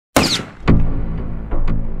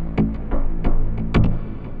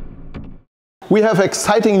We have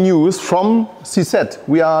exciting news from CZ.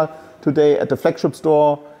 We are today at the flagship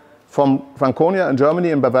store from Franconia in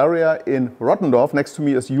Germany, in Bavaria, in Rottendorf. Next to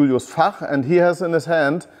me is Julius Fach, and he has in his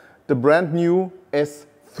hand the brand new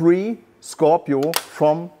S3 Scorpio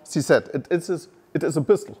from CZ. It is a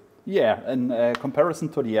pistol. Yeah, in comparison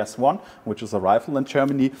to the S1, which is a rifle in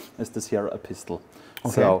Germany, is this here a pistol.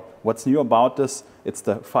 Okay. So what's new about this? It's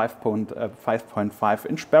the 5.5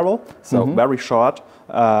 inch barrel, so very short.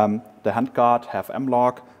 The handguard have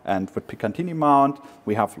M-LOK and with Picatinny mount.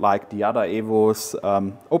 We have, like the other EVOs,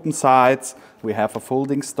 open sights. We have a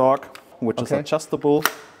folding stock, which is adjustable.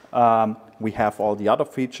 We have all the other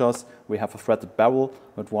features. We have a threaded barrel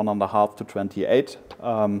with 1.5 to 28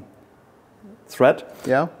 thread.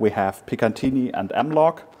 Yeah. We have Picatinny and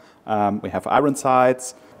M-LOK. We have iron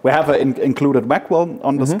sights. We have an included mag well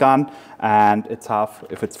on this gun, and it's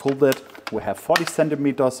if it's folded, we have 40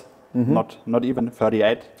 centimeters, not even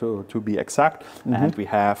 38 to be exact, and we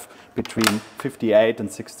have between 58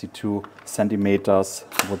 and 62 centimeters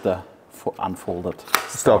with the unfolded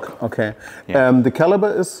stock. Okay. Yeah. The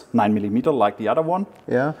caliber is 9mm, like the other one.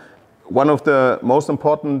 Yeah. One of the most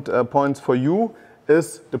important points for you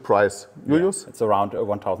is the price. Julius? Yeah, it's around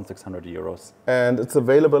 1,600 euros. And it's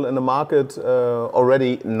available in the market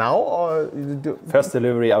already now, or first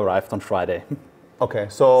delivery arrived on Friday. Okay,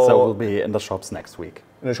 so it will be in the shops next week.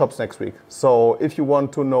 In the shops next week. So if you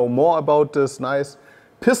want to know more about this nice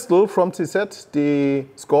pistol from CZ, the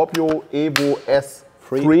Scorpio EVO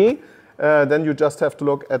S3, then you just have to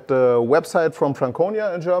look at the website from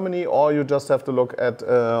Franconia in Germany, or you just have to look at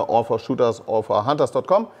all4shooters,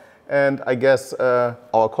 all4hunters.com. And I guess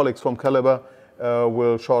our colleagues from Caliber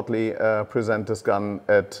will shortly present this gun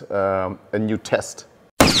at a new test.